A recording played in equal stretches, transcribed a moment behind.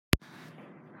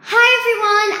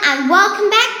and welcome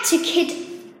back to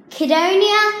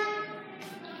Kidonia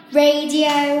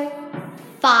Radio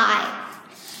 5.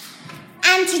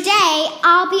 And today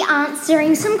I'll be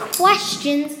answering some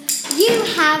questions you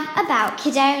have about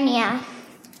Kidonia.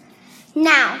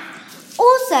 Now,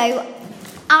 also,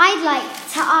 I'd like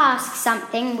to ask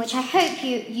something which I hope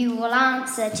you will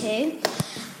answer to.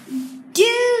 Do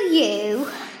you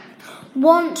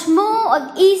want more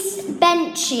of East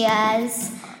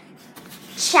Benchia's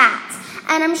chat?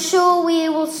 And I'm sure we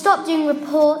will stop doing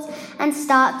reports and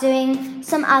start doing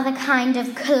some other kind of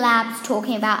collabs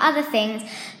talking about other things.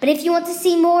 But if you want to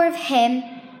see more of him,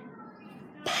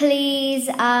 please,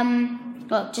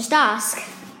 just ask.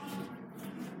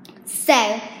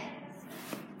 So,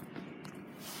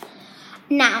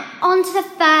 now, on to the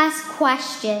first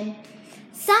question.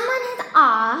 Someone has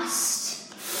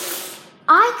asked,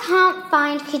 I can't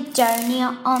find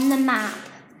Kidonia on the map.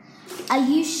 Are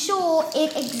you sure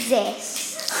it exists?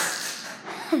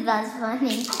 That's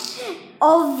funny.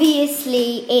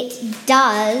 Obviously it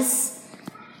does.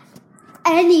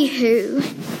 Anywho,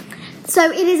 so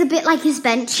it is a bit like East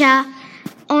Benchia.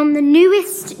 On the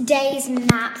newest days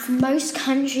maps, most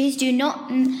countries do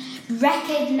not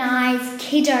recognise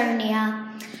Kidonia.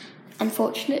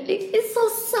 Unfortunately, it's so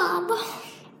sad.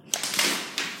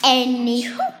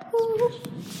 Anywho,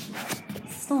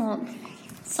 stop.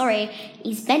 Sorry,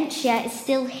 East Benchia is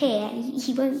still here.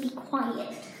 He won't be quiet.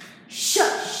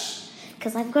 Shush!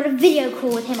 Because I've got a video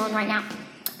call with him on right now.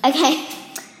 Okay,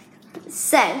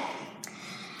 so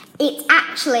it's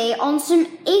actually on some.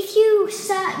 If you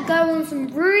go on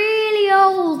some really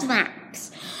old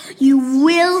maps, you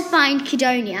will find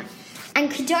Kidonia, and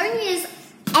Kidonia's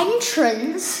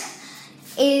entrance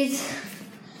is.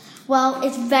 Well,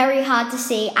 it's very hard to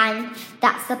see, and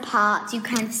that's the part you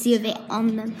can see of it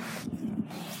on the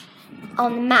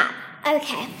map.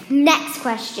 Okay, next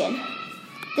question.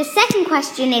 The second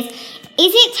question is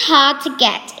it hard to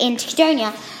get into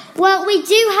Kidonia? Well, we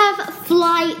do have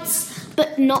flights,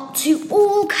 but not to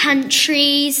all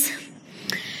countries.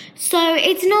 So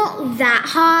it's not that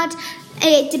hard.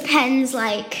 It depends,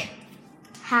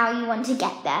 how you want to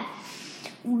get there.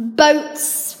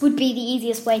 Boats would be the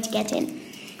easiest way to get in.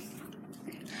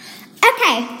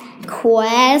 Okay,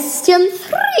 question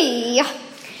 3.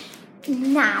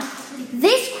 Now,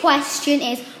 this question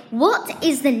is, what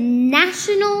is the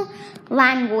national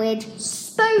language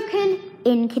spoken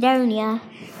in Kidonia?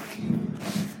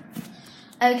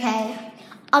 Okay,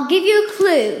 I'll give you a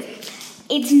clue.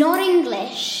 It's not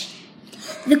English.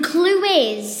 The clue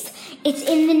is, it's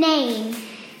in the name.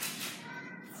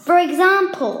 For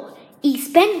example,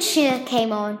 East Benchia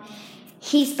came on.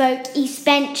 He spoke East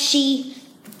Benchian.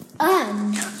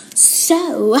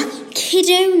 So,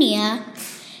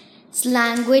 Kidonia's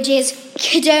language is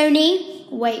Kidoni.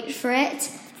 Wait for it.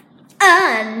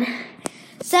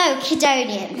 So,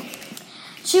 Kidonian.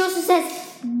 She also says,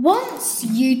 once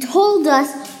you told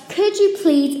us, could you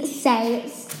please say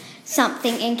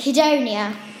something in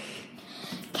Kidonia?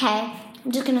 Okay,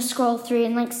 I'm just going to scroll through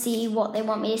and see what they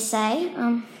want me to say.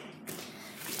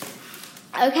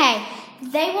 Okay,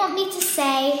 they want me to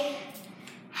say,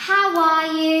 how are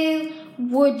you?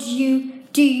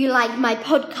 Do you like my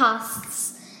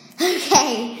podcasts?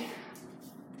 Okay,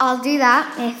 I'll do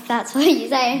that if that's what you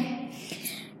say.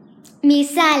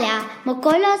 Misalia,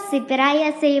 mokolo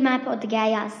siperaya say my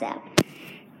podcast.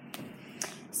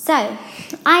 So,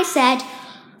 I said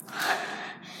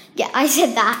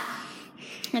that.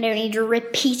 I don't need to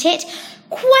repeat it.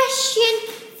 Question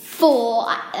 4.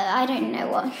 I don't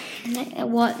know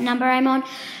what number I'm on,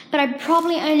 but I'm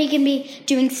probably only going to be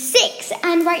doing 6,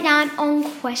 and right now I'm on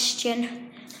question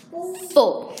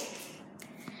 4.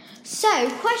 So,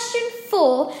 question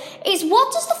 4 is,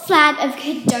 what does the flag of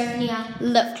Kidonia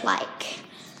look like?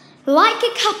 Like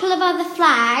a couple of other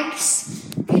flags,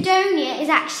 Kidonia is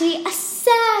actually a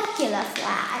circular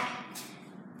flag.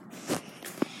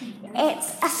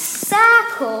 It's a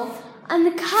circle, and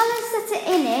the colours that are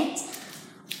in it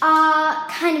are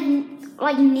kind of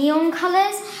like neon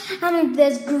colours. And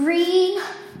there's green,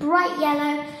 bright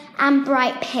yellow, and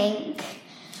bright pink.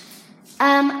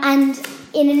 And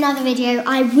in another video,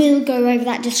 I will go over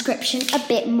that description a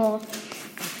bit more.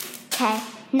 Okay,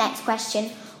 next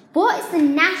question. What is the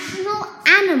national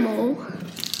animal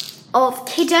of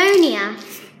Kidonia?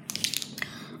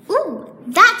 Ooh,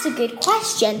 that's a good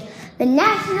question. The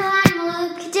national animal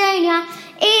of Kidonia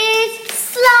is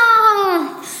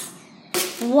sloths.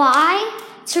 Why?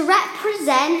 To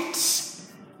represent...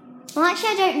 Well, actually,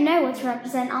 I don't know what to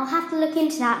represent. I'll have to look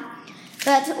into that.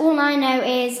 But all I know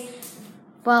is,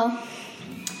 well,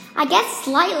 I guess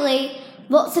slightly,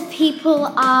 lots of people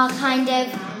are kind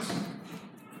of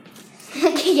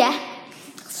yeah,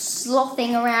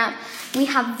 slothing around. We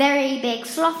have very big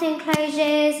sloth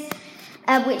enclosures,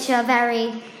 which are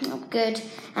very good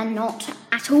and not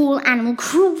at all animal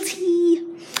cruelty.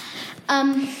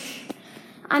 I'm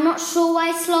not sure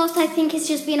why sloth. I think it's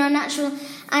just been our natural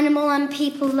animal, and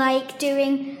people like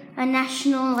doing a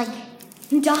national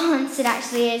dance. It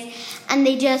actually is, and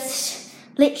they just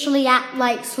literally act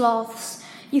like sloths.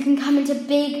 You can come into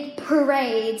big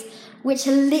parades, which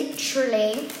are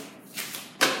literally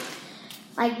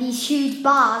like these huge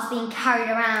bars being carried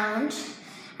around,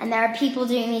 and there are people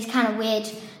doing these kind of weird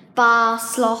bar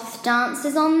sloth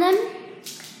dances on them.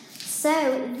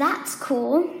 So that's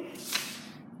cool.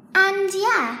 And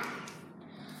yeah.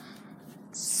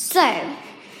 So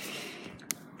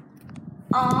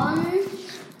on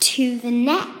to the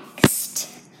next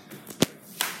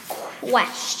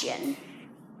question.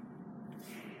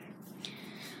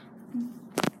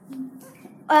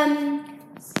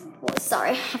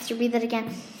 Sorry, I have to read that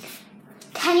again.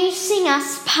 Can you sing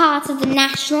us part of the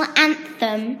national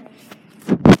anthem?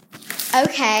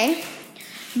 Okay,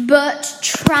 but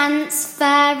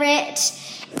transfer it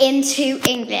into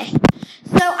English.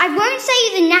 So I won't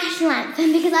say the national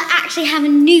anthem because I actually have a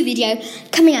new video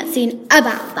coming out soon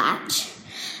about that.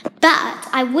 But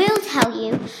I will tell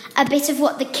you a bit of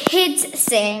what the kids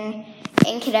sing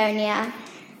in Kidonia.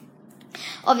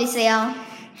 Obviously, I'll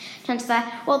transfer.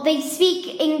 Well, they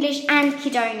speak English and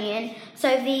Kidonian,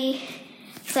 so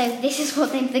this is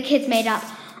what the kids made up.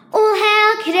 All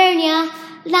hail Kidonia,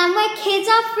 land where kids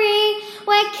are free,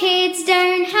 where kids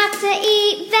don't have to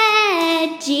eat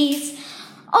veggies.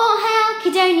 All hail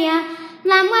Kidonia,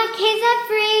 land where kids are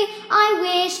free. I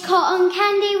wish cotton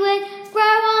candy would grow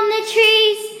on the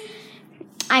trees.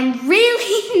 I'm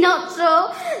really not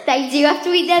sure they do have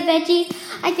to eat their veggies.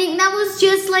 I think that was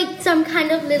just like some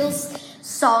kind of little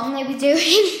song they were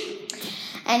doing.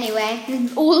 Anyway,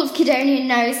 all of Kidonia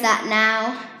knows that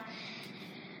now.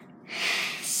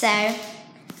 So,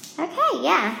 okay,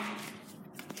 yeah.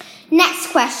 Next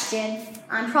question.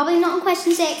 I'm probably not on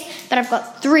question 6, but I've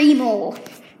got 3 more.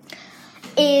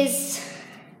 This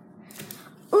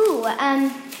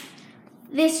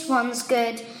one's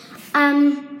good.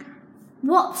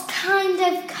 What kind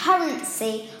of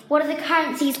currency, what are the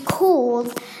currencies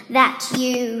called that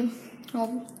you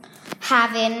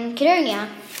have in Kidonia?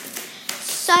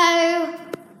 So,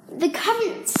 the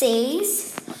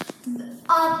currencies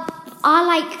are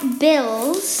like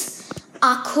bills,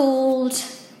 are called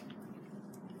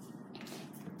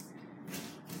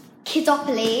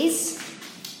Kidopolis.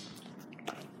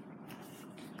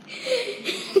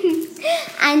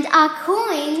 And our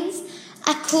coins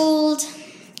are called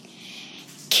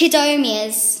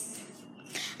Kidomias.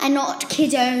 And not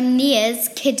Kidonias,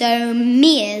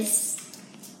 Kidomias.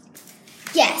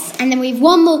 Yes, and then we have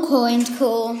one more coin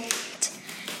called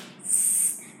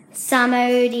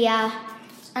Samodia.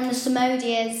 And the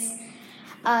Samodias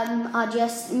are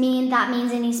just that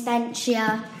means in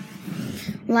Espentia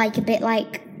a bit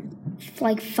like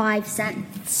 5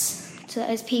 cents to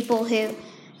those people who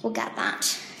will get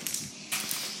that.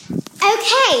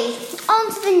 Okay,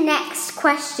 on to the next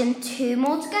question. 2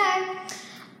 more to go.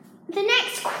 The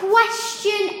next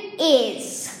question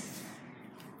is,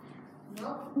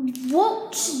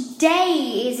 what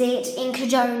day is it in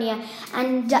Kidonia?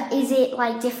 And is it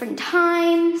different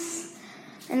times?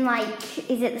 And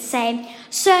is it the same?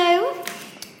 So,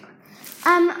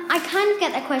 I kind of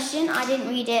get that question. I didn't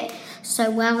read it so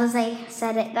well as they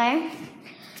said it though.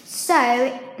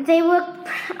 So, they were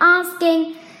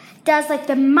asking, does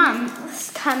the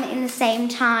months come in the same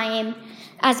time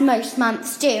as most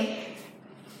months do?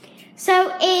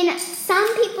 So, in some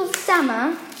people's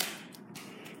summer,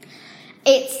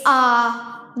 it's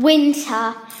our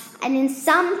winter, and in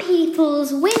some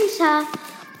people's winter,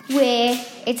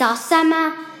 it's our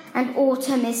summer, and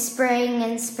autumn is spring,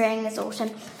 and spring is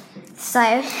autumn.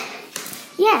 So,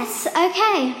 yes,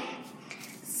 okay.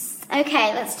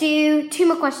 Okay, let's do 2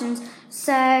 more questions.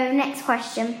 So, next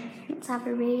question. Let's have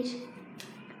a read.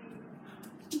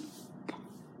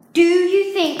 Do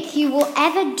you think you will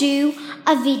ever do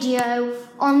a video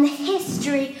on the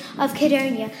history of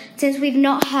Kidonia, since we've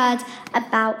not heard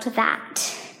about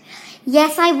that?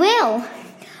 Yes, I will.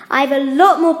 I have a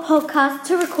lot more podcasts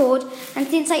to record, and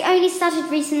since I only started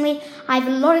recently, I have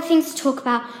a lot of things to talk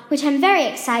about, which I'm very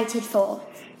excited for.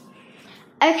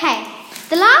 Okay,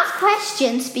 the last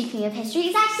question, speaking of history,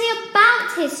 is actually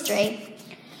about history.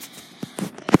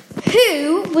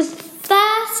 Who was the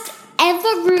first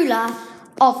ever ruler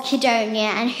of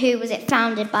Kidonia, and who was it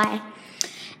founded by?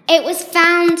 It was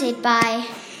founded by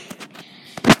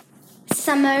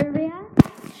Samoria,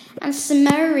 and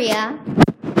Samoria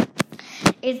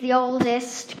is the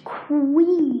oldest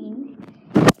queen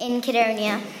in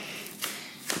Kydonia.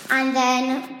 And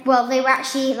then, well, they were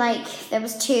actually like, there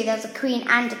was two. There was a queen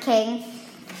and a king.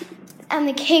 And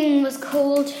the king was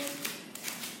called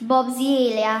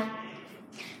Bobzelia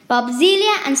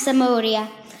and Samoria.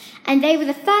 And they were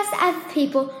the first ever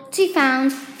people to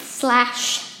found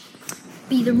 /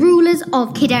 be the rulers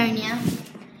of Kydonia.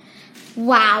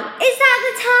 Wow, is that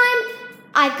the time?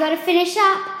 I've got to finish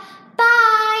up.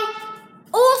 Bye.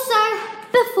 Also,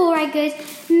 before I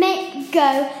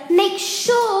go, make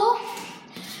sure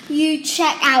you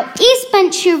check out East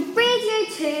Venture Radio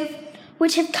 2,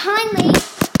 which have kindly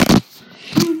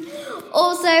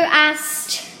also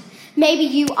asked, maybe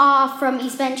you are from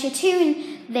East Venture 2 and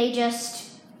they just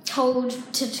told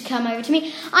to come over to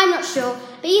me. I'm not sure.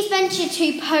 But East Venture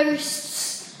 2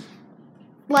 posts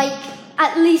like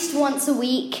at least once a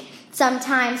week,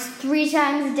 sometimes 3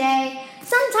 times a day,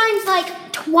 sometimes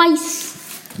like twice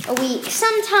a week,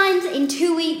 sometimes in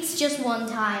 2 weeks, just 1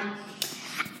 time.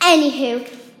 Anywho,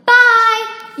 bye!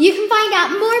 You can find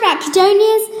out more about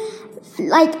Kydonia's,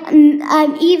 like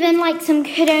even like some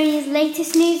Kydonia's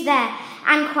latest news there,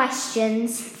 and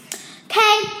questions.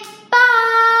 Okay,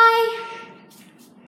 bye!